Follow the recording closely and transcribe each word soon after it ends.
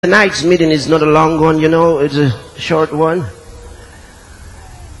Tonight's meeting is not a long one, you know, it's a short one.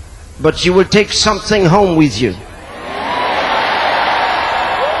 But you will take something home with you.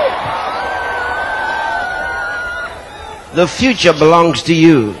 The future belongs to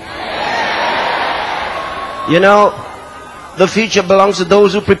you. You know, the future belongs to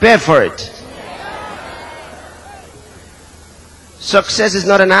those who prepare for it. Success is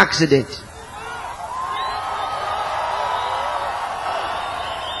not an accident.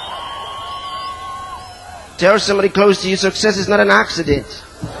 Tell somebody close to you, success is not an accident.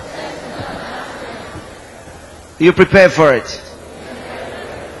 You prepare for it.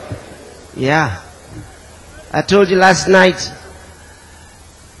 Yeah. I told you last night,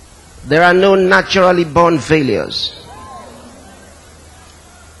 there are no naturally born failures.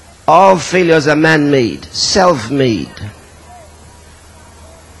 All failures are man-made, self-made.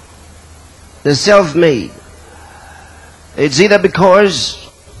 They're self-made. It's either because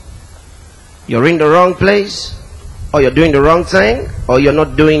you're in the wrong place, or you're doing the wrong thing, or you're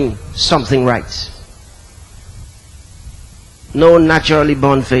not doing something right. No naturally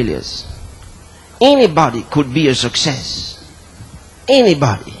born failures. Anybody could be a success.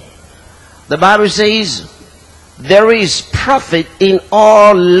 Anybody. The Bible says, there is profit in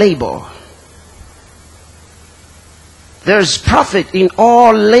all labor. There's profit in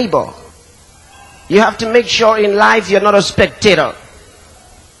all labor. You have to make sure in life you're not a spectator.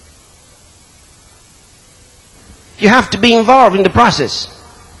 You have to be involved in the process.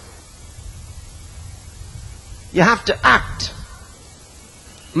 You have to act.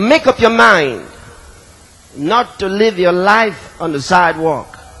 Make up your mind not to live your life on the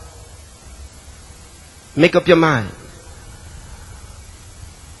sidewalk. Make up your mind.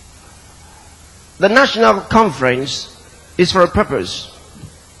 The National Conference is for a purpose.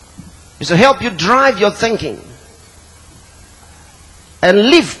 It's to help you drive your thinking and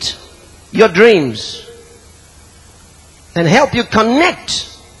lift your dreams and help you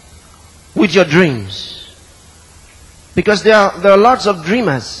connect with your dreams. Because there are lots of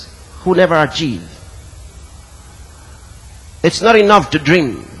dreamers who never achieve. It's not enough to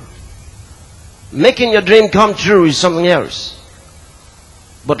dream. Making your dream come true is something else.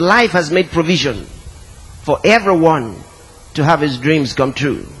 But life has made provision for everyone to have his dreams come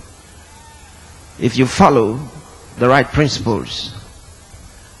true, if you follow the right principles.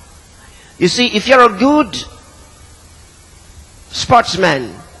 You see, if you're a good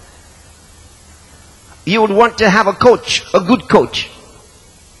sportsman, you would want to have a coach, a good coach.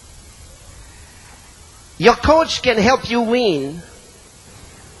 Your coach can help you win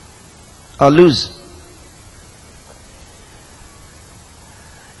or lose.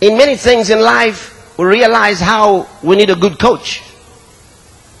 In many things in life, we realize how we need a good coach.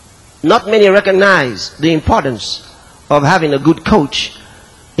 Not many recognize the importance of having a good coach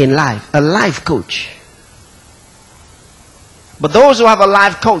in life, a life coach. But those who have a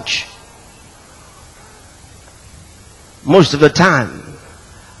life coach, most of the time,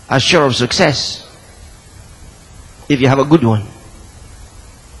 are sure of success if you have a good one.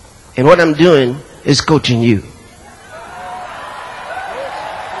 And what I'm doing is coaching you.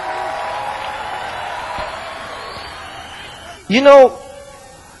 You know,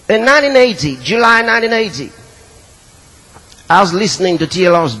 in 1980, July 1980, I was listening to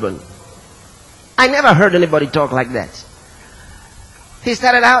T.L. Osborne. I never heard anybody talk like that. He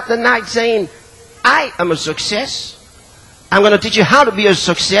started out the night saying, I am a success. I'm going to teach you how to be a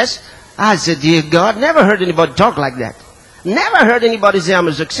success. I said, dear God, never heard anybody talk like that. Never heard anybody say I'm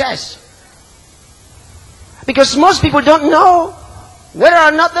a success. Because most people don't know whether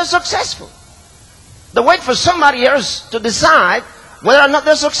or not they're successful. They wait for somebody else to decide whether or not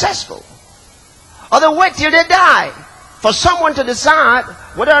they're successful. Or they wait till they die for someone to decide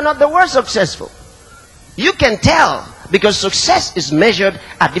whether or not they were successful. You can tell, because success is measured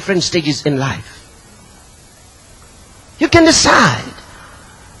at different stages in life. You can decide,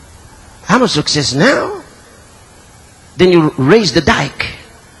 I'm a success now. Then you raise the dike.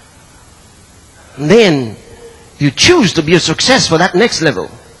 And then you choose to be a success for that next level.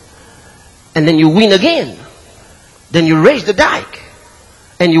 And then you win again. Then you raise the dike.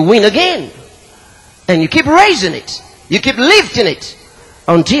 And you win again. And you keep raising it. You keep lifting it.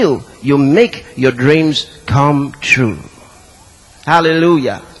 Until you make your dreams come true.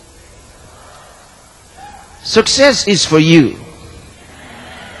 Hallelujah. Success is for you.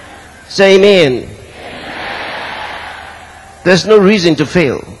 Say amen. There's no reason to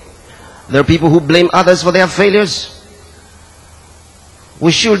fail. There are people who blame others for their failures.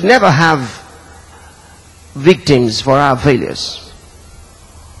 We should never have victims for our failures.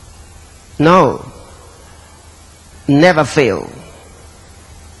 No. Never fail.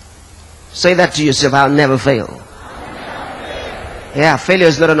 Say that to yourself, I'll never fail. Yeah, failure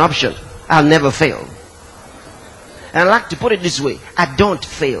is not an option. I'll never fail. And I like to put it this way, I don't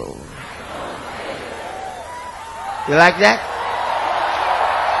fail. You like that?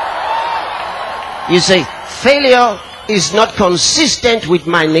 You say, failure is not consistent with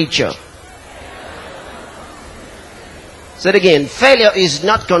my nature. Say it again, failure is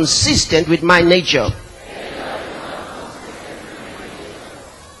not consistent with my nature.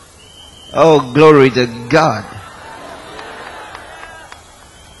 Oh, glory to God.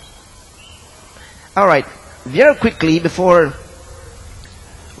 All right, very quickly before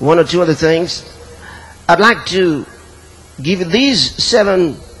one or two other things, I'd like to give you these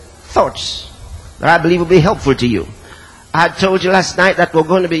 7 thoughts that I believe will be helpful to you. I told you last night that I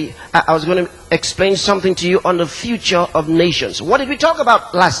was going to explain something to you on the future of nations. What did we talk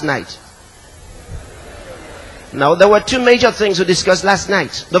about last night? Now, there were 2 major things we discussed last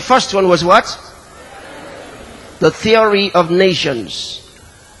night. The first one was what? The theory of nations.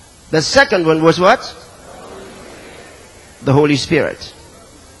 The second one was what? The Holy Spirit.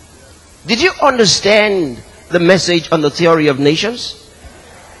 Did you understand the message on the theory of nations?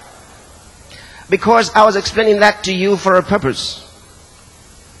 Because I was explaining that to you for a purpose.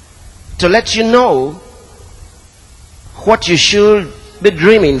 To let you know what you should be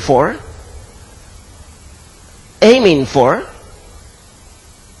dreaming for, aiming for,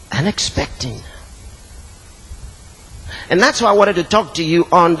 and expecting. And that's why I wanted to talk to you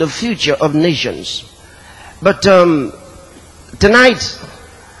on the future of nations. But tonight,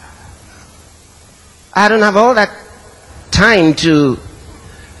 I don't have all that time to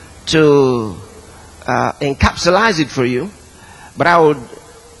encapsulate it for you. But I would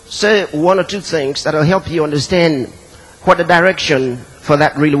say 1 or 2 things that will help you understand what the direction for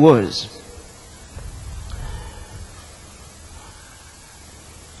that really was.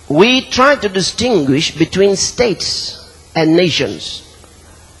 We tried to distinguish between states and nations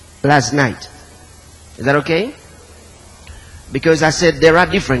last night. Is that okay? Because I said there are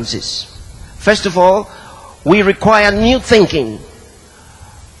differences. First of all, we require new thinking.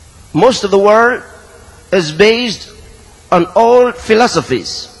 Most of the world is based on old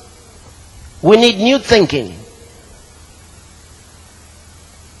philosophies. We need new thinking.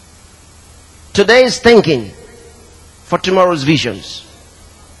 Today's thinking for tomorrow's visions.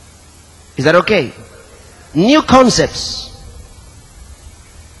 Is that okay? New concepts.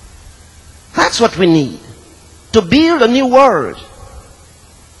 That's what we need. To build a new world.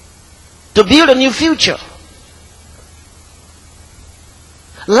 To build a new future.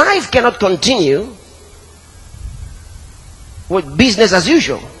 Life cannot continue with business as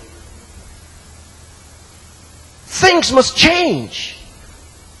usual. Things must change.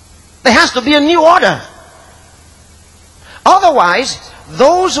 There has to be a new order. Otherwise,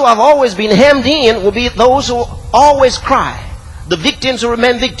 those who have always been hemmed in will be those who always cry. The victims will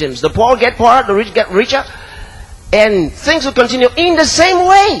remain victims. The poor get poorer, the rich get richer. And things will continue in the same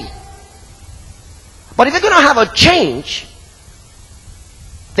way. But if you're going to have a change,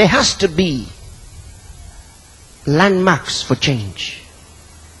 there has to be landmarks for change.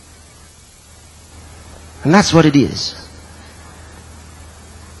 And that's what it is.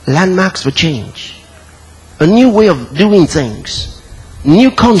 Landmarks for change. A new way of doing things.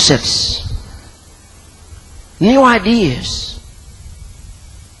 New concepts. New ideas.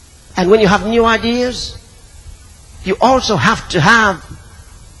 And when you have new ideas, you also have to have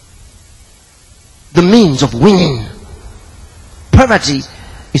the means of winning. Poverty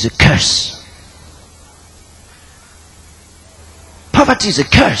is a curse. Poverty is a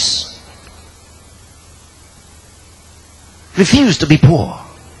curse. Refuse to be poor.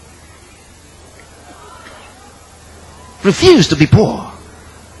 Refuse to be poor.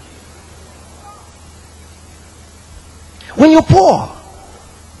 When you're poor,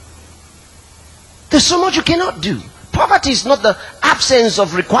 there's so much you cannot do. Poverty is not the absence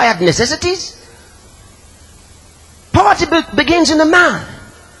of required necessities. Poverty begins in the man.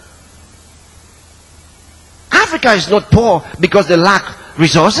 Africa is not poor because they lack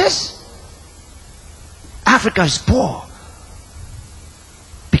resources. Africa is poor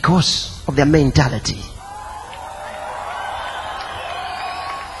because of their mentality.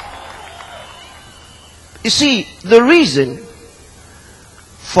 You see, the reason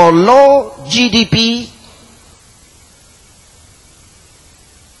for low GDP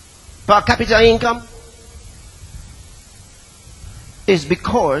per capita income is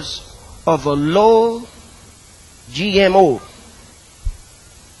because of a low GMO.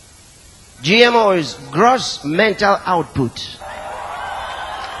 GMO is gross mental output.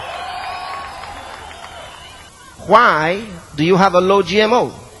 Why do you have a low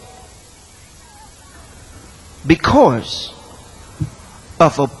GMO? because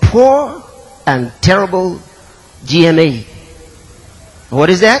of a poor and terrible GMA. What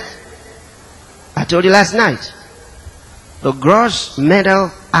is that? I told you last night. The gross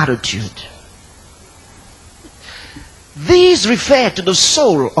mental attitude. These refer to the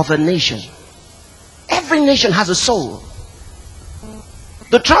soul of a nation. Every nation has a soul.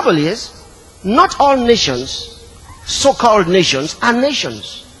 The trouble is, not all nations, so-called nations, are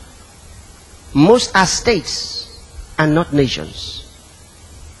nations. Most are states and not nations.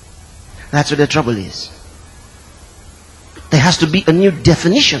 That's where the trouble is. There has to be a new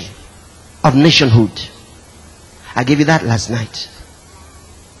definition of nationhood. I gave you that last night.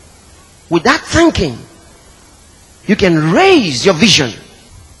 With that thinking, you can raise your vision.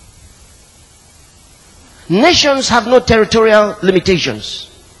 Nations have no territorial limitations.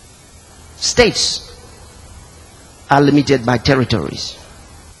 States are limited by territories.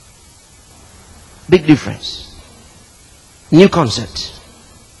 Big difference. New concept.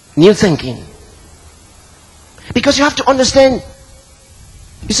 New thinking. Because you have to understand,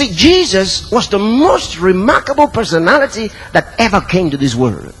 you see, Jesus was the most remarkable personality that ever came to this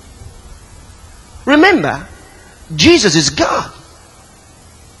world. Remember, Jesus is God.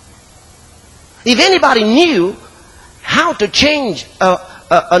 If anybody knew how to change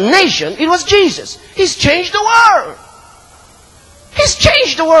a nation, it was Jesus. He's changed the world. He's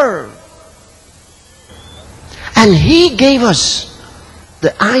changed the world. And He gave us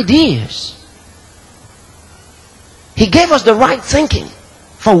the ideas. He gave us the right thinking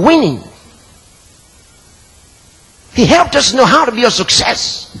for winning. He helped us know how to be a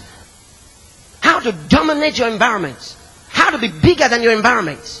success. How to dominate your environment. How to be bigger than your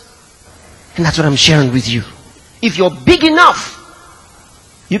environment. And that's what I'm sharing with you. If you're big enough,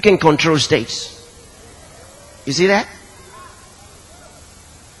 you can control states. You see that?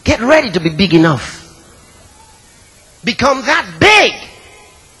 Get ready to be big enough. Become that big.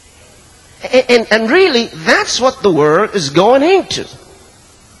 And really, that's what the world is going into.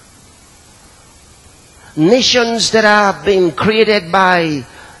 Nations that are being created by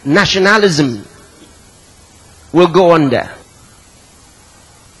nationalism will go under.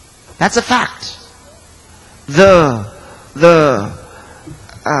 That's a fact. The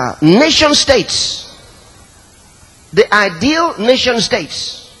nation states, the ideal nation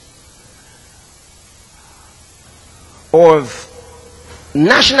states of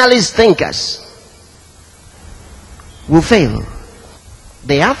nationalist thinkers will fail.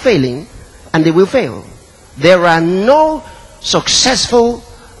 They are failing and they will fail. There are no successful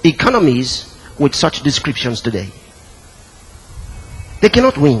economies with such descriptions today. They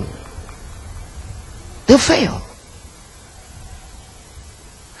cannot win. They'll fail.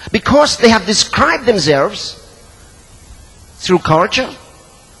 Because they have described themselves through culture,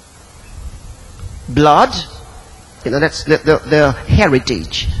 blood, that's their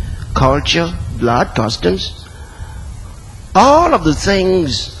heritage. Culture, blood, customs. All of the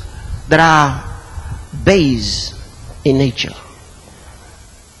things that are base in nature.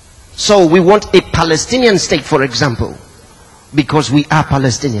 So we want a Palestinian state, for example, because we are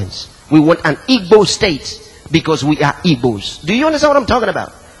Palestinians. We want an Igbo state because we are Igbos. Do you understand what I'm talking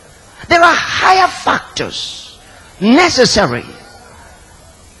about? There are higher factors necessary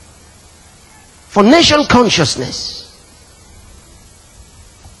for nation consciousness.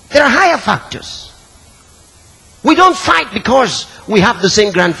 There are higher factors. We don't fight because we have the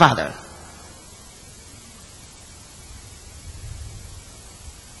same grandfather.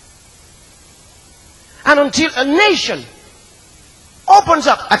 And until a nation opens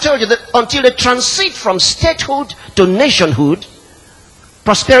up, I told you that until they transit from statehood to nationhood,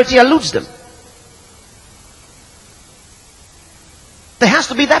 prosperity eludes them. There has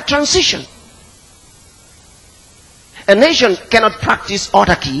to be that transition. A nation cannot practice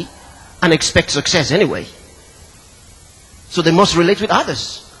autarky and expect success anyway. So they must relate with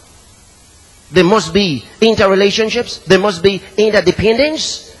others. There must be interrelationships. There must be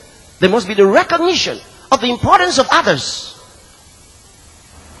interdependence. There must be the recognition of the importance of others.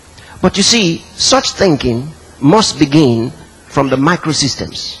 But you see, such thinking must begin from the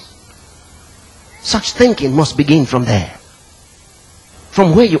microsystems. Such thinking must begin from there.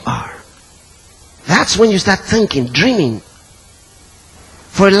 From where you are. That's when you start thinking, dreaming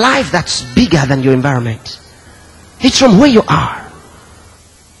for a life that's bigger than your environment. It's from where you are.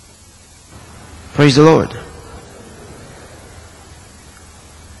 Praise the Lord.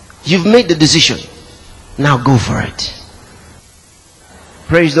 You've made the decision. Now go for it.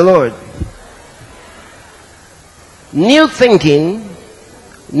 Praise the Lord. New thinking,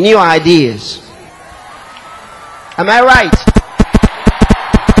 new ideas. Am I right?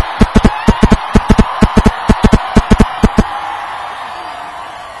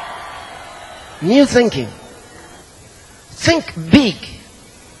 New thinking. Think big.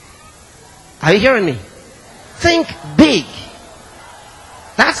 Are you hearing me? Think big.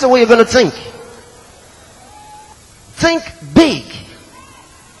 That's the way you're going to think. Think big.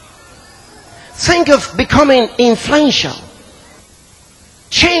 Think of becoming influential.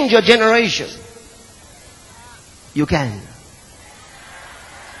 Change your generation. You can.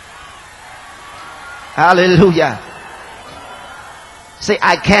 Hallelujah. Say,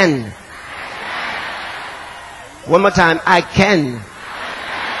 I can. One more time. I can.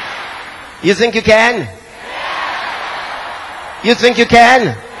 You think you can? You think you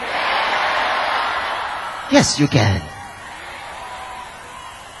can? Yes, you can.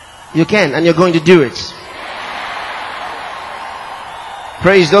 You can, and you're going to do it.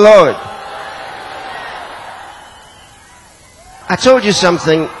 Praise the Lord. I told you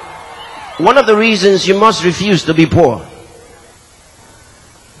something. One of the reasons you must refuse to be poor.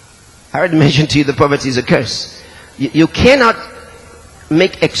 I already mentioned to you that poverty is a curse. You cannot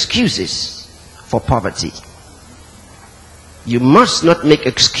make excuses for poverty. You must not make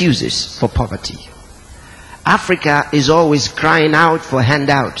excuses for poverty. Africa is always crying out for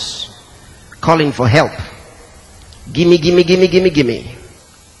handouts, calling for help. Gimme, gimme, gimme, gimme, gimme.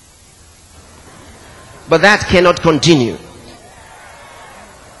 But that cannot continue.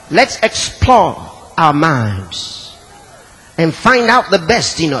 Let's explore our minds and find out the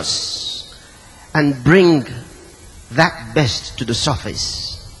best in us and bring that best to the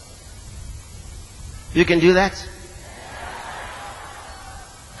surface. You can do that?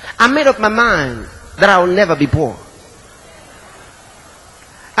 I made up my mind that I will never be poor.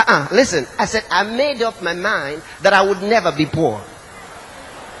 Listen, I said I made up my mind that I would never be poor.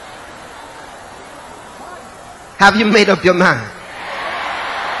 Have you made up your mind?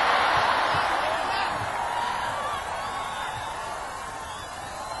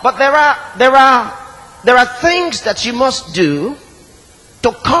 But there are things that you must do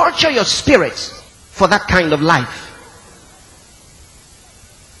to culture your spirit for that kind of life.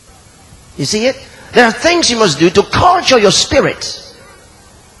 You see it? There are things you must do to culture your spirit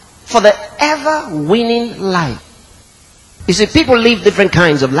for the ever-winning life. You see, people live different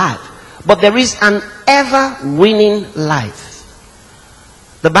kinds of life, but there is an ever-winning life.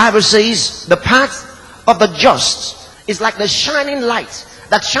 The Bible says the path of the just is like the shining light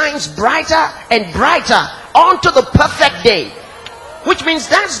that shines brighter and brighter onto the perfect day. Which means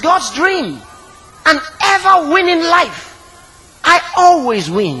that's God's dream. An ever-winning life. I always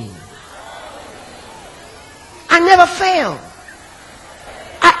win. I never fail.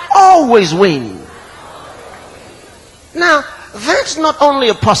 I always win. Now, that's not only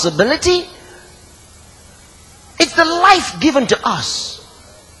a possibility, it's the life given to us.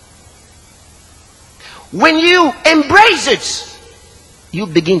 When you embrace it, you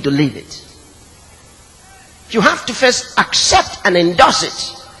begin to live it. You have to first accept and endorse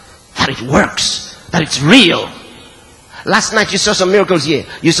it, that it works, that it's real. Last night you saw some miracles here.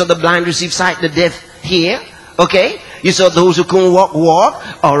 You saw the blind receive sight, the deaf hear. Okay? You saw those who couldn't walk.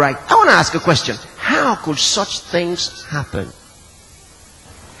 Alright. I want to ask a question. How could such things happen?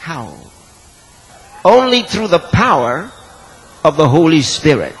 How? Only through the power of the Holy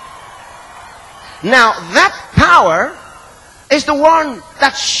Spirit. Now, that power is the one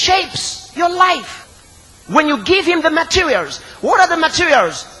that shapes your life. When you give him the materials. What are the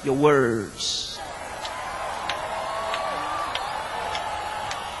materials? Your words.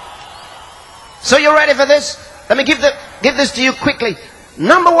 So you're ready for this? Let me give this to you quickly.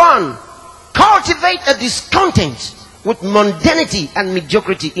 Number one, cultivate a discontent with mundanity and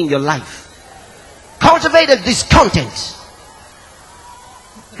mediocrity in your life. Cultivate a discontent.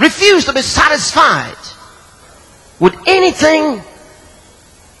 Refuse to be satisfied with anything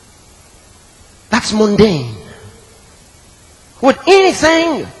that's mundane. With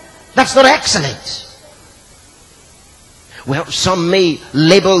anything that's not excellent. Well, some may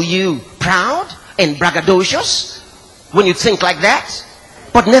label you proud and braggadocious when you think like that.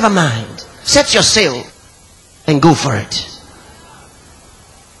 But never mind. Set your sail and go for it.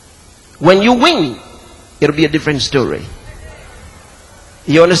 When you win, it'll be a different story.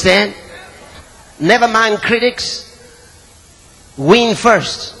 You understand? Never mind critics. Win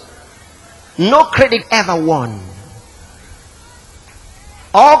first. No critic ever won.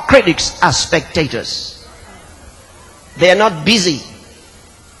 All critics are spectators. They are not busy.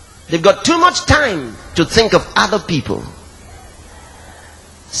 They've got too much time to think of other people.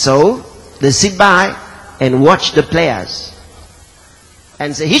 So, they sit by and watch the players.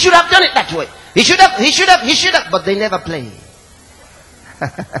 And say, he should have done it that way. He should have. But they never play.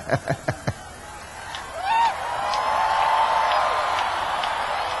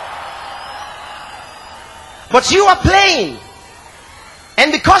 But you are playing.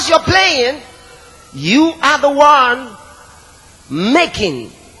 And because you're playing, you are the one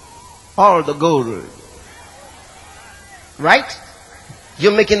making all the gold. Right?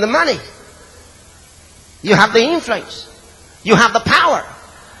 You're making the money. You have the influence. You have the power.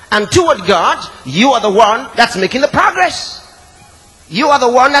 And toward God, you are the one that's making the progress. You are the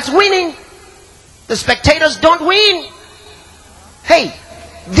one that's winning. The spectators don't win. Hey,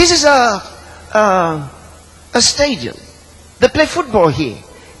 this is a stadium. They play football here.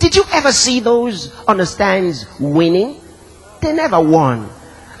 Did you ever see those on the stands winning? They never won.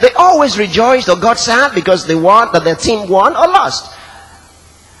 They always rejoiced or got sad because they won, that their team won or lost.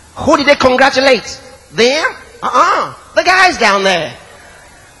 Who did they congratulate? Them? The guys down there.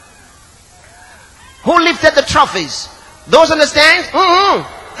 Who lifted the trophies? Those on the stands?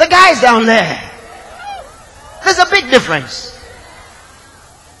 The guys down there. There's a big difference.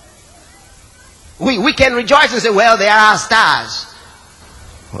 We can rejoice and say, well, they are our stars.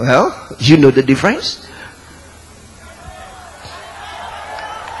 Well, you know the difference.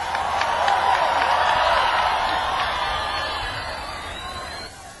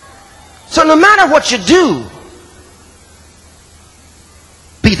 So no matter what you do,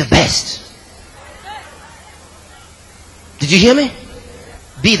 be the best. Did you hear me?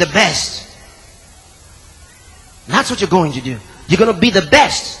 Be the best. That's what you're going to do. You're going to be the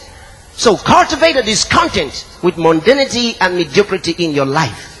best. So cultivate a discontent with mundanity and mediocrity in your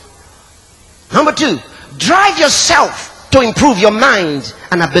life. Number 2, drive yourself to improve your mind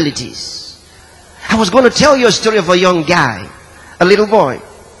and abilities. I was going to tell you a story of a young guy, a little boy.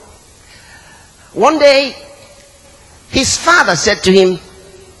 One day, his father said to him,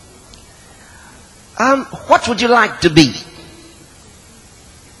 what would you like to be?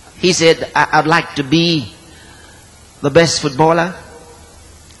 He said, I'd like to be the best footballer.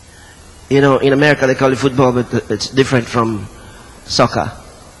 You know, in America they call it football, but it's different from soccer.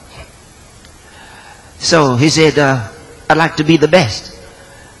 So he said, I'd like to be the best.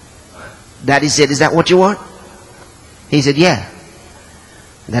 Daddy said, is that what you want? He said, yeah.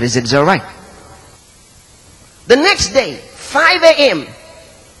 Daddy said, it's all right. The next day, 5 a.m.,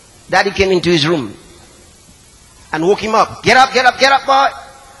 Daddy came into his room and woke him up. Get up, get up, get up, boy.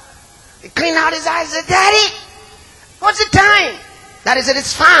 He cleaned out his eyes and said, Daddy, what's the time? Daddy said,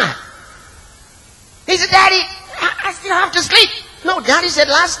 it's 5. He said, Daddy, I still have to sleep. No, Daddy said,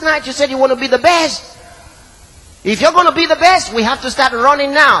 last night you said you want to be the best. If you're going to be the best, we have to start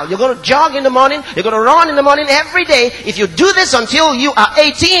running now. You're going to jog in the morning. You're going to run in the morning every day. If you do this until you are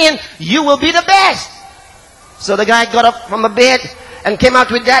 18, you will be the best. So the guy got up from the bed and came out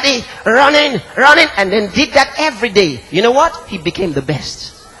with Daddy, running, and then did that every day. You know what? He became the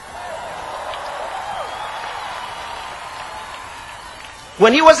best.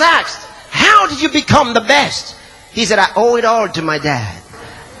 When he was asked, how did you become the best? He said, I owe it all to my dad.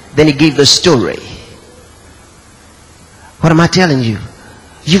 Then he gave the story. What am I telling you?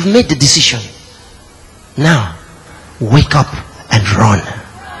 You've made the decision. Now, wake up and run.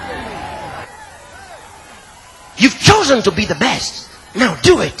 You've chosen to be the best. Now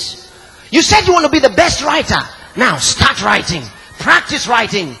do it. You said you want to be the best writer. Now start writing. Practice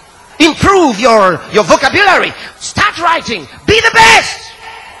writing. Improve your vocabulary. Start writing. Be the best.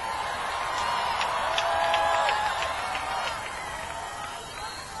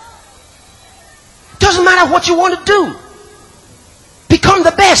 Doesn't matter what you want to do. Become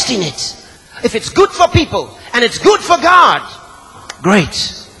the best in it. If it's good for people and it's good for God,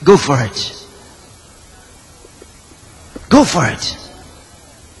 great. Go for it. Go for it.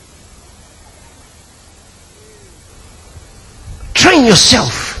 Train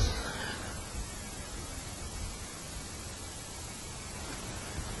yourself.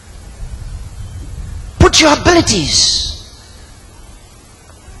 Put your abilities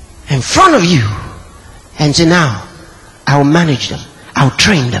in front of you and say, now, I will manage them. I'll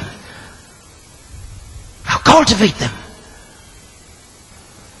train them. I'll cultivate them.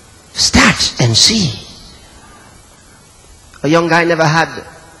 Start and see. A young guy never had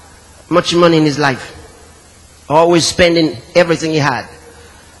much money in his life. Always spending everything he had.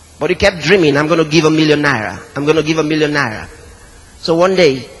 But he kept dreaming, I'm going to give 1 million naira. I'm going to give 1 million naira. So one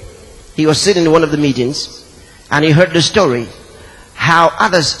day, he was sitting in one of the meetings, and he heard the story, how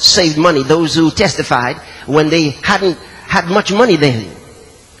others saved money, those who testified, when they hadn't had much money then.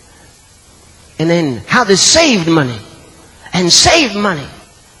 And then how they saved money, and saved money.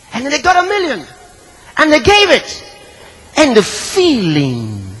 And then they got 1 million. And they gave it. And the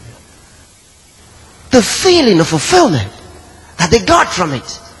feeling of fulfillment that they got from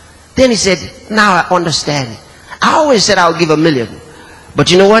it. Then he said, now I understand. I always said I'll give 1 million. But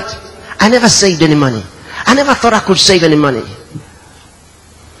you know what? I never saved any money. I never thought I could save any money.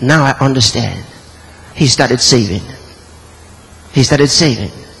 Now I understand. He started saving. He started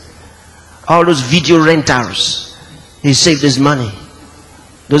saving. All those video rentals, he saved his money.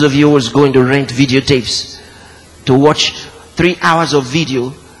 Those of you who was going to rent videotapes to watch 3 hours of video,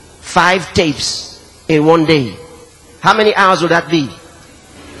 5 tapes in one day. How many hours would that be?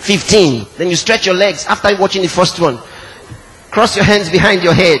 15. Then you stretch your legs after watching the first one. Cross your hands behind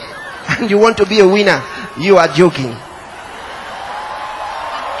your head. And you want to be a winner. You are joking.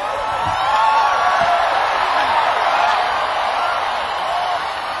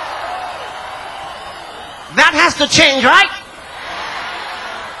 That has to change, right?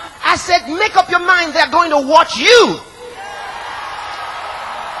 I said, make up your mind they're going to watch you.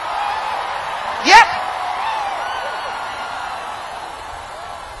 Yep.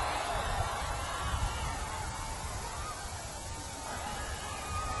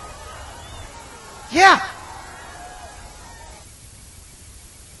 Yeah.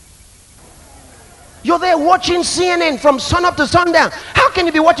 You're there watching CNN from sun up to sundown. How can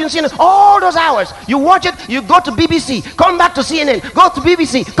you be watching CNN all those hours? You watch it, you go to BBC, come back to CNN, go to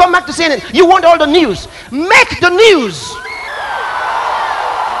BBC, come back to CNN. You want all the news. Make the news.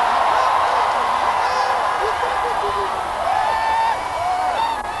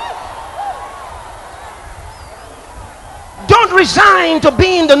 Don't resign to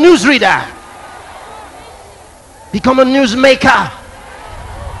being the newsreader. Become a newsmaker.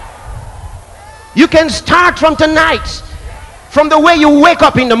 You can start from tonight, from the way you wake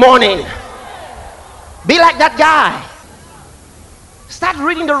up in the morning. Be like that guy. Start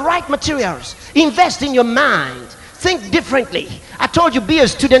reading the right materials. Invest in your mind. Think differently. I told you, be a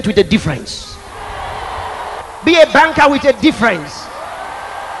student with a difference. Be a banker with a difference.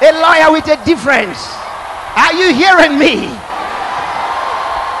 A lawyer with a difference. Are you hearing me?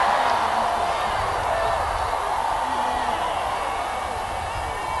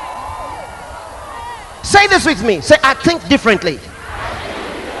 Say this with me. Say, I think differently.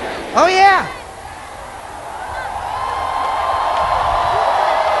 Oh yeah.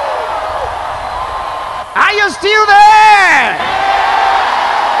 Are you still there?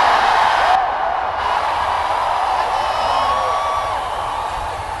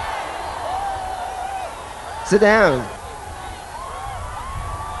 Sit down.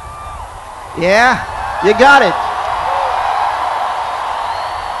 Yeah, you got it.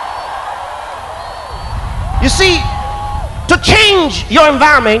 You see, to change your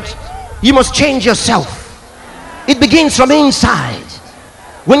environment, you must change yourself. It begins from inside.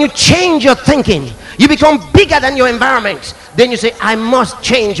 When you change your thinking, you become bigger than your environment. Then you say, I must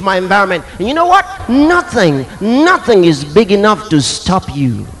change my environment. And you know what? Nothing is big enough to stop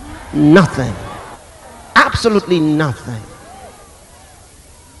you. Nothing. Absolutely nothing.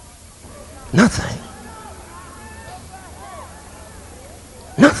 Nothing.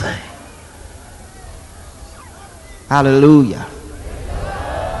 Nothing. Hallelujah.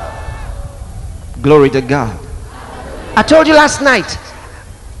 Glory to God. I told you last night,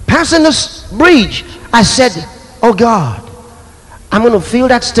 passing this bridge, I said, oh God, I'm going to fill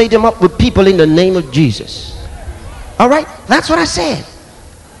that stadium up with people in the name of Jesus. All right? That's what I said.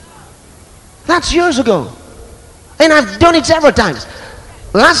 That's years ago. And I've done it several times.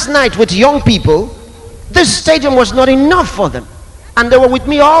 Last night with young people, this stadium was not enough for them. And they were with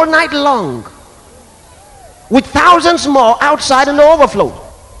me all night long. With thousands more outside in the overflow.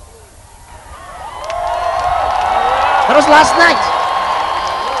 That was last night.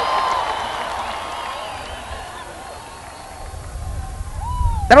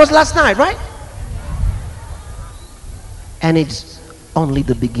 That was last night, right? And it's only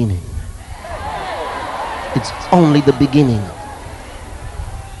the beginning. It's only the beginning.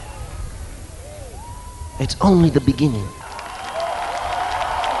 It's only the beginning.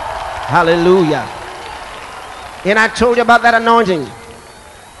 Hallelujah. And I told you about that anointing.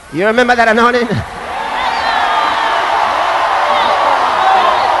 You remember that anointing?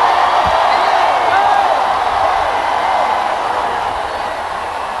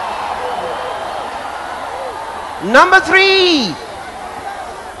 Number 3.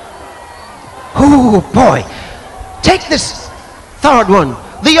 Oh boy. Take this third one.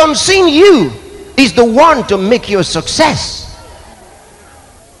 The unseen you is the one to make you a success.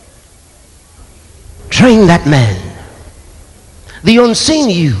 Train that man. The unseen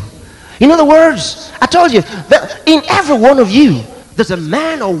you. In other words, I told you that in every one of you there's a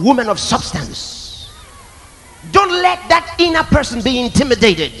man or woman of substance. Don't let that inner person be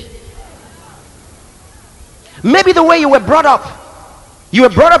intimidated. Maybe the way you were brought up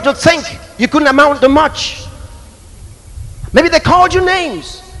to think you couldn't amount to much. Maybe they called you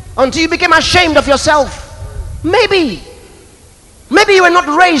names until you became ashamed of yourself. Maybe. Maybe you were not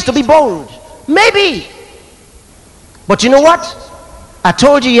raised to be bold. Maybe. But you know what? I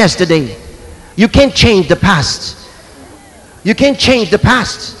told you yesterday, you can't change the past. You can't change the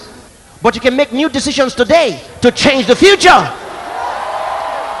past. But you can make new decisions today to change the future.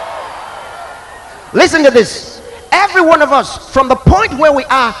 Listen to this. Every one of us, from the point where we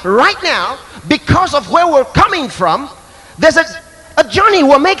are right now, because of where we're coming from, there's a journey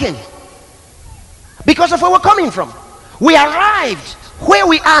we're making. Because of where we're coming from. We arrived where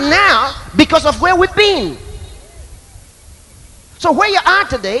we are now because of where we've been. So where you are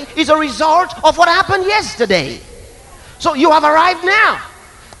today is a result of what happened yesterday. So you have arrived now.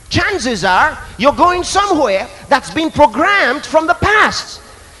 Chances are you're going somewhere that's been programmed from the past.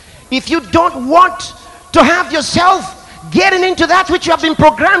 If you don't want to have yourself getting into that which you have been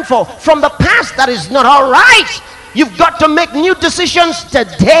programmed for from the past, that is not all right. You've got to make new decisions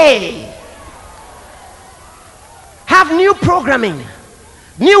today. Have new programming,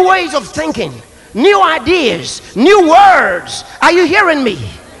 new ways of thinking, new ideas, new words. Are you hearing me?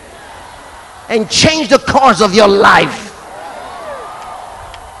 And change the course of your life.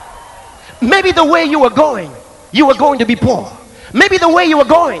 Maybe the way you were going to be poor. Maybe the way you were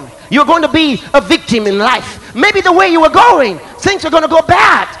going to be a victim in life. Maybe the way you were going, things are going to go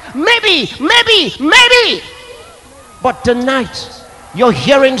bad. Maybe. But tonight, you're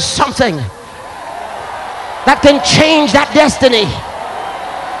hearing something that can change that destiny.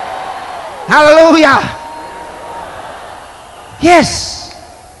 Hallelujah. Yes.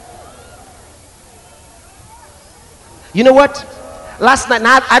 You know what? Last night,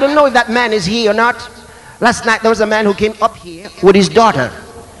 now I don't know if that man is here or not. Last night there was a man who came up here with his daughter.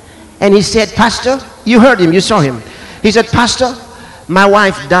 And he said, Pastor, you heard him, you saw him. He said, Pastor, my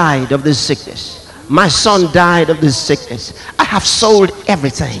wife died of this sickness. My son died of this sickness. I have sold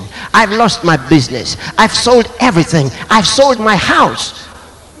everything. I've lost my business. I've sold everything. I've sold my house.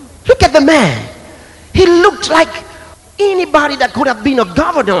 Look at the man. He looked like anybody that could have been a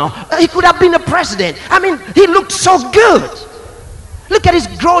governor. He could have been a president. I mean, he looked so good. Look at his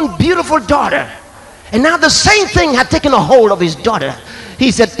grown, beautiful daughter. And now the same thing had taken a hold of his daughter.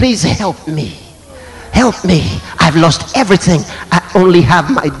 He said, please help me. Help me. I've lost everything. I only have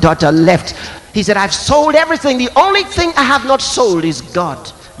my daughter left. He said, I've sold everything. The only thing I have not sold is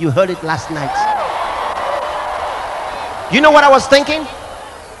God. You heard it last night. You know what I was thinking?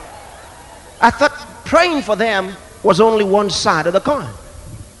 I thought praying for them was only one side of the coin.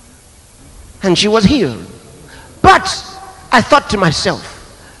 And she was healed. But I thought to myself,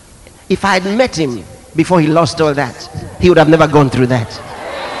 if I had met him before he lost all that, he would have never gone through that.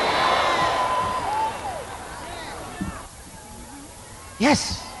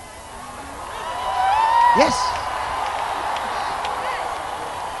 Yes. Yes.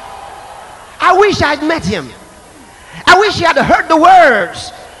 I wish I had met him. I wish he had heard the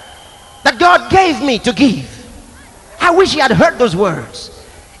words that God gave me to give. I wish he had heard those words.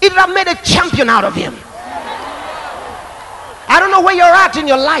 It would have made a champion out of him. I don't know where you're at in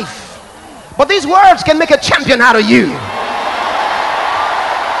your life, but these words can make a champion out of you.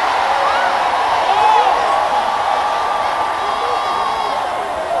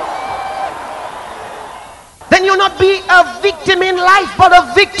 Then you'll not be a victim in life, but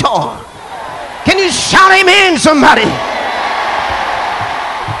a victor. Can you shout amen, somebody?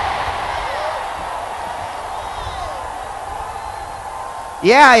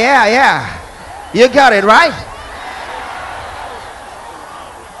 Yeah. You got it, right?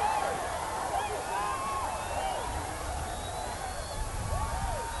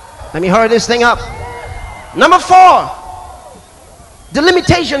 Let me hurry this thing up. Number 4, the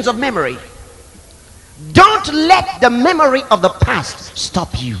limitations of memory. Don't let the memory of the past stop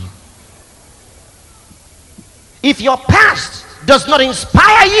you. If your past does not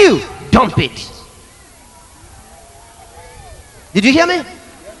inspire you, dump it. Did you hear me?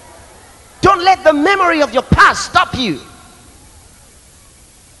 Don't let the memory of your past stop you.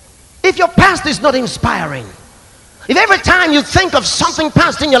 If your past is not inspiring, if every time you think of something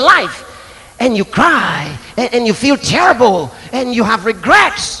past in your life and you cry and you feel terrible and you have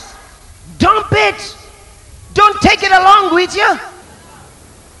regrets, dump it. Don't take it along with you.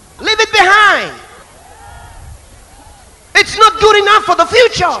 Leave it behind. It's not good enough for the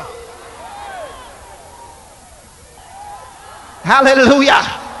future. Hallelujah.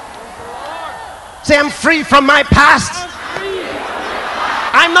 Say, I'm free from my past.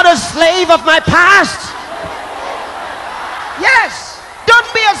 I'm not a slave of my past. Yes.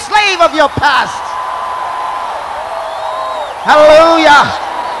 Don't be a slave of your past. Hallelujah.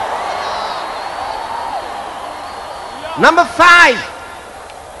 Number 5.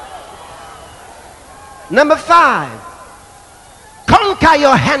 Number 5, conquer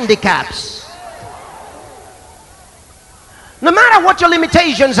your handicaps. No matter what your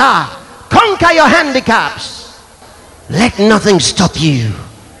limitations are, conquer your handicaps. Let nothing stop you.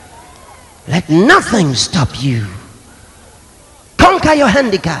 Let nothing stop you. Conquer your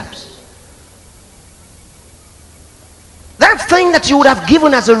handicaps. That thing that you would have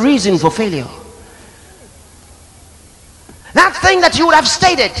given as a reason for failure. That thing that you would have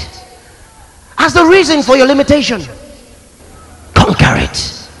stated as the reason for your limitation. Conquer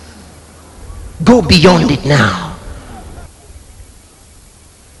it. Go beyond it now.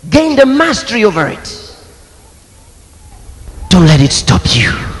 Gain the mastery over it. Don't let it stop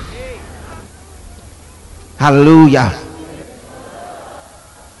you. Hallelujah.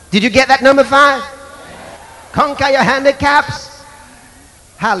 Did you get that, number 5? Conquer your handicaps.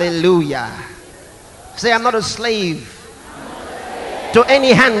 Hallelujah. Say, I'm not a slave to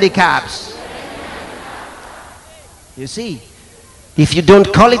any handicaps. You see, if you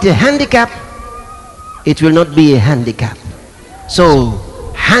don't call it a handicap, it will not be a handicap. So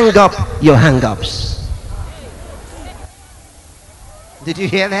hang up your hang-ups. Did you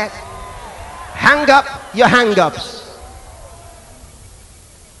hear that? Hang up your hang-ups.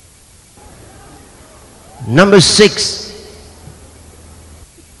 Number 6,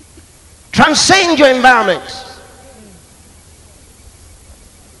 transcend your environment.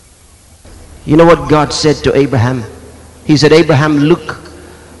 You know what God said to Abraham? He said, Abraham, look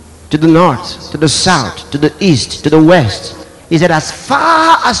to the north, to the south, to the east, to the west. He said, as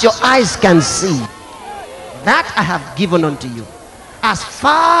far as your eyes can see, that I have given unto you. As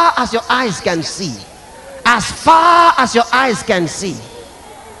far as your eyes can see. As far as your eyes can see.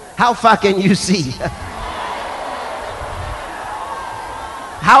 How far can you see?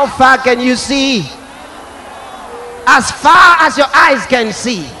 How far can you see? As far as your eyes can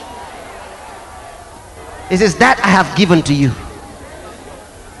see. It says, that I have given to you.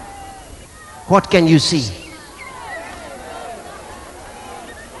 What can you see?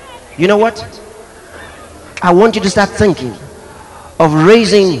 You know what? I want you to start thinking of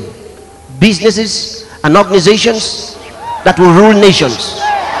raising businesses and organizations that will rule nations.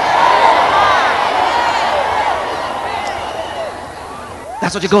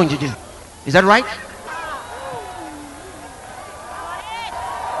 That's what you're going to do. Is that right?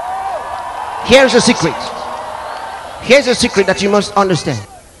 Here's a secret. Here's a secret that you must understand.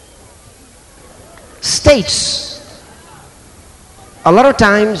 States, a lot of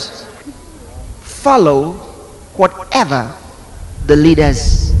times, follow whatever the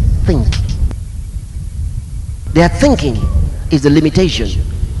leaders think. Their thinking is the limitation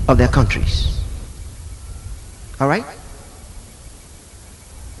of their countries. All right?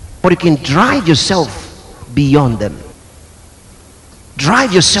 But you can drive yourself beyond them.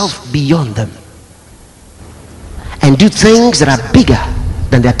 Drive yourself beyond them. And do things that are bigger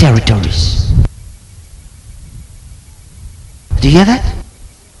than their territories. Do you hear that?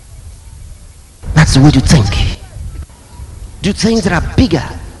 That's the way to think. Do things that are bigger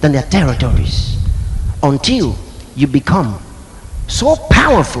than their territories until you become so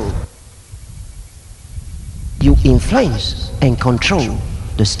powerful you influence and control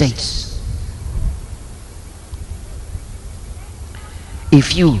the states.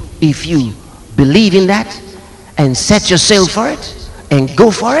 If you believe in that and set yourself for it and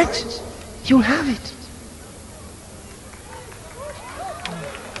go for it, you'll have it.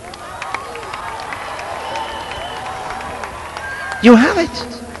 You have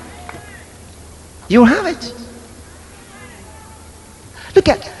it. You have it. Look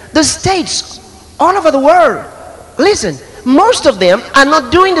at the states all over the world. Listen, most of them are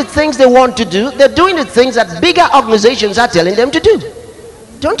not doing the things they want to do. They're doing the things that bigger organizations are telling them to do.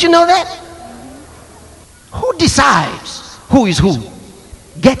 Don't you know that? Who decides who is who?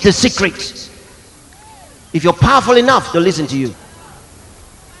 Get the secret. If you're powerful enough to listen to you,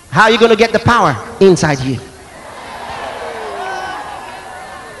 how are you going to get the power? Inside you.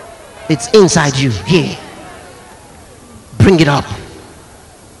 It's inside you. Here. Bring it up.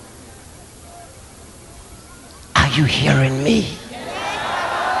 Are you hearing me?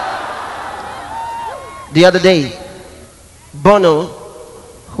 The other day, Bono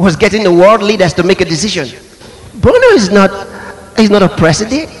was getting the world leaders to make a decision. Bono is not a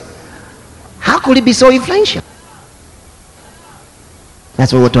president. How could he be so influential?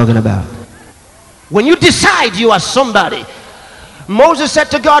 That's what we're talking about. When you decide you are somebody, Moses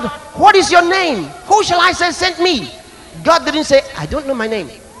said to God, what is your name? Who shall I say sent me? God didn't say, I don't know my name.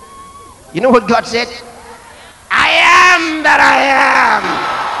 You know what God said? I am that I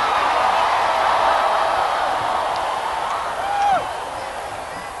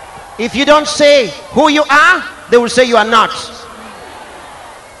am. If you don't say who you are, they will say you are not.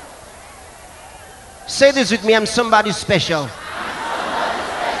 Say this with me, I'm somebody special.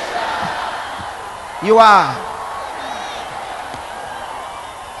 You are.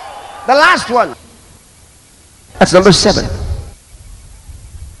 The last one. That's number 7.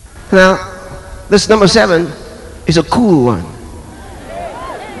 Now, this number 7 is a cool one.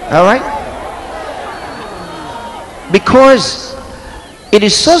 All right? Because it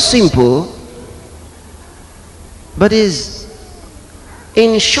is so simple, but is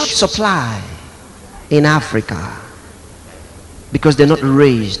in short supply in Africa because they're not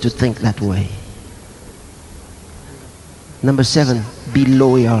raised to think that way. Number 7, be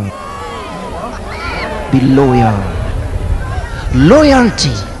loyal. Be loyal.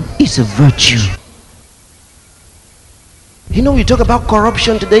 Loyalty is a virtue. You know, you talk about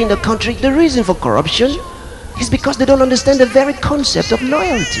corruption today in the country. The reason for corruption is because they don't understand the very concept of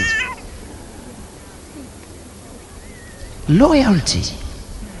loyalty. Loyalty.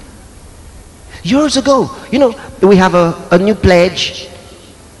 Years ago, you know, we have a new pledge.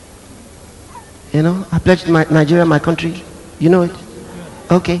 You know, I pledged Nigeria, my country. You know it?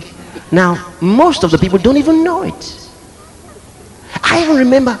 Okay. Now, most of the people don't even know it. I even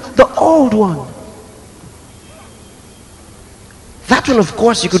remember the old one. That one, of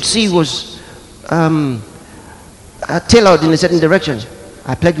course, you could see was tailored in a certain direction.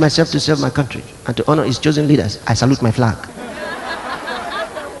 I pledge myself to serve my country and to honor its chosen leaders. I salute my flag.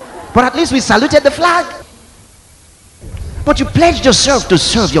 But at least we saluted the flag. But you pledged yourself to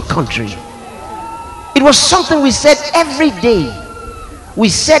serve your country. It was something we said every day. We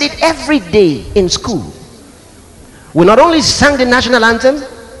said it every day in school. We not only sang the national anthem,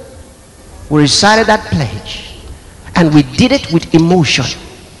 we recited that pledge. And we did it with emotion.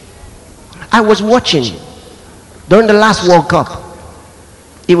 I was watching during the last World Cup.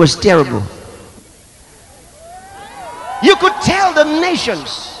 It was terrible. You could tell the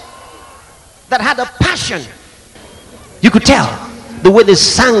nations that had a passion. You could tell the way they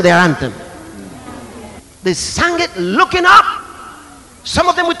sang their anthem. They sang it looking up. Some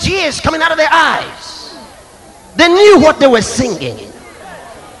of them with tears coming out of their eyes. They knew what they were singing.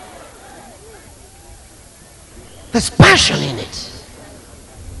 There's passion in it.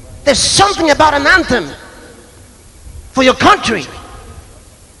 There's something about an anthem for your country.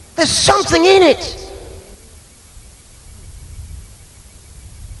 There's something in it.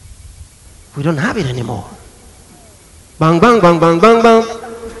 We don't have it anymore. Bang, bang, bang, bang, bang, bang.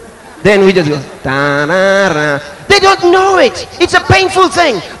 Then we just go, da-da-da. They don't know it. It's a painful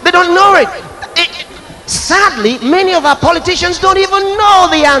thing. They don't know it. Sadly, many of our politicians don't even know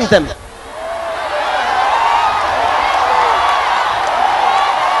the anthem.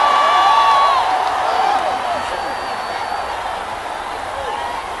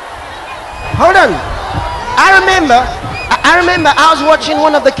 Hold on. I remember I was watching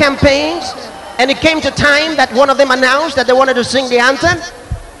one of the campaigns, and it came to time that one of them announced that they wanted to sing the anthem.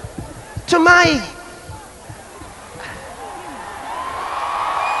 To my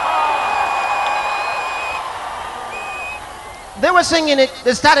they were singing it,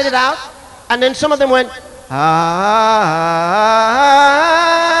 they started it out, and then some of them went, I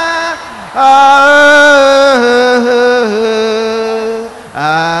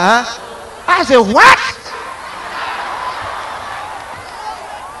said, what?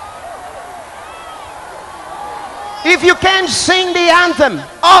 If you can't sing the anthem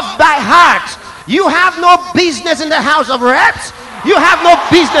of thy heart, you have no business in the House of Reps, you have no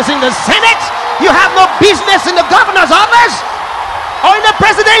business in the Senate, you have no business in the governor's office or in the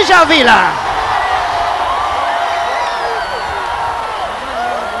presidential villa.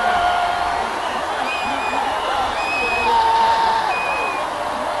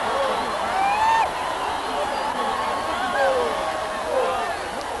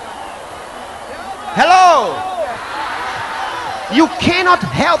 Hello. You cannot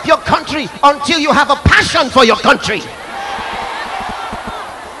help your country until you have a passion for your country.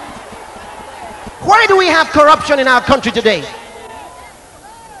 Why do we have corruption in our country today?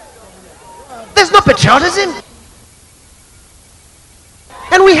 There's no patriotism.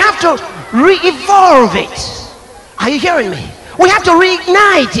 And we have to re-evolve it. Are you hearing me? We have to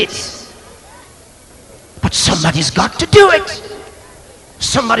reignite it. But somebody's got to do it.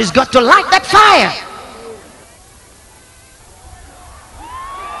 Somebody's got to light that fire.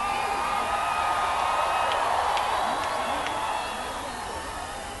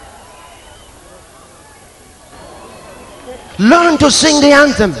 Learn to sing the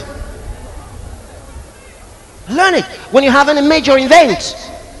anthem. Learn it. When you have any major event,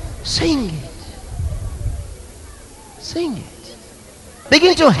 sing it. Sing it.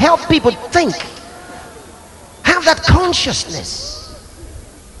 Begin to help people think. Have that consciousness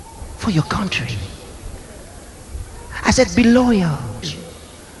for your country. I said, be loyal.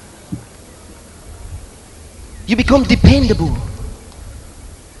 You become dependable.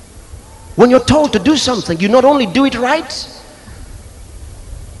 When you're told to do something, you not only do it right,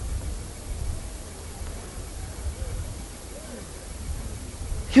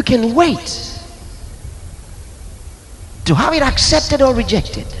 you can wait to have it accepted or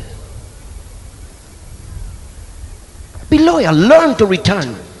rejected. Be loyal. Learn to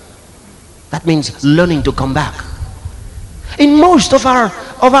return. That means learning to come back. In most of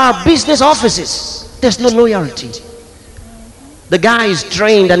our business offices, there's no loyalty. The guy is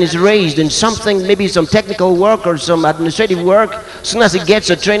trained and is raised in something, maybe some technical work or some administrative work. As soon as he gets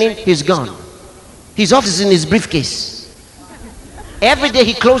a training, he's gone. His office is in his briefcase. Every day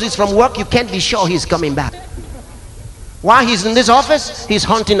he closes from work, you can't be sure he's coming back. While he's in this office, he's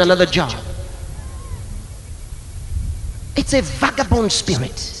hunting another job. It's a vagabond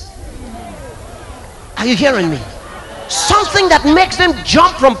spirit. Are you hearing me? Something that makes them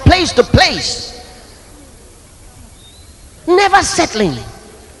jump from place to place. Never settling.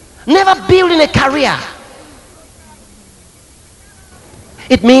 Never building a career.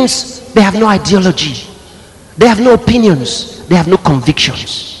 It means they have no ideology. They have no opinions. They have no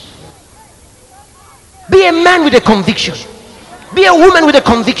convictions. Be a man with a conviction. Be a woman with a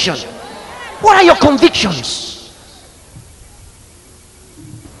conviction. What are your convictions?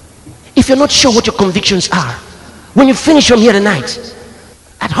 If you're not sure what your convictions are, when you finish from here tonight,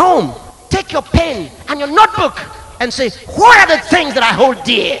 at home, take your pen and your notebook and say, what are the things that I hold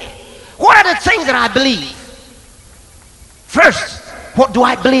dear? What are the things that I believe? First, what do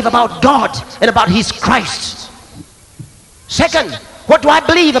I believe about God and about His Christ? Second, what do I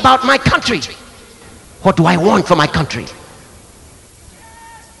believe about my country? What do I want for my country?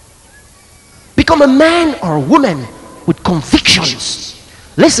 Become a man or a woman with convictions.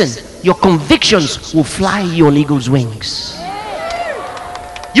 Listen, your convictions will fly you on eagle's wings.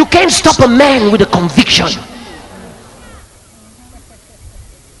 You can't stop a man with a conviction.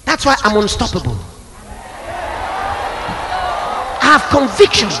 That's why I'm unstoppable. I have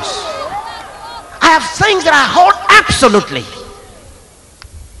convictions. I have things that I hold absolutely.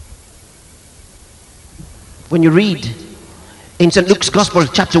 When you read in St. Luke's Gospel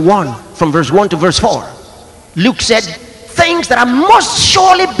chapter 1 from verse 1 to verse 4, Luke said, things that are most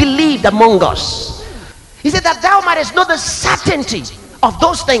surely believed among us. He said that thou mightest know the certainty of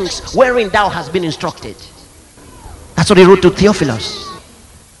those things wherein thou hast been instructed. That's what he wrote to Theophilus.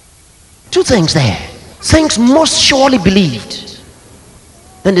 Two things there. Things most surely believed.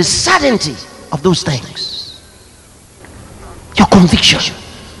 Then the certainty of those things. Your conviction.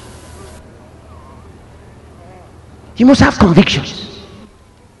 You must have convictions.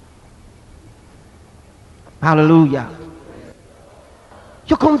 Hallelujah.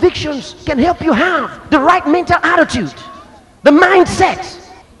 Your convictions can help you have the right mental attitude, the mindset.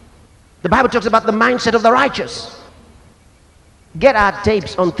 The Bible talks about the mindset of the righteous. Get our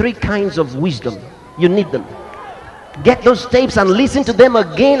tapes on 3 kinds of wisdom. You need them. Get those tapes and listen to them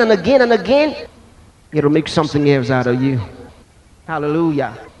again and again and again. It'll make something else out of you.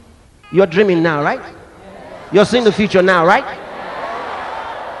 Hallelujah. You're dreaming now, right? You're seeing the future now, right?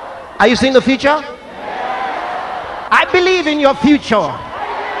 Are you seeing the future? I believe in your future.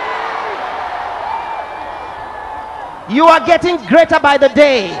 You are getting greater by the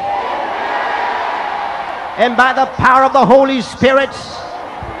day. And by the power of the Holy Spirit,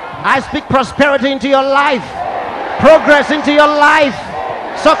 I speak prosperity into your life, progress into your life,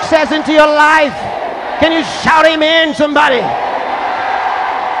 success into your life. Can you shout amen, somebody?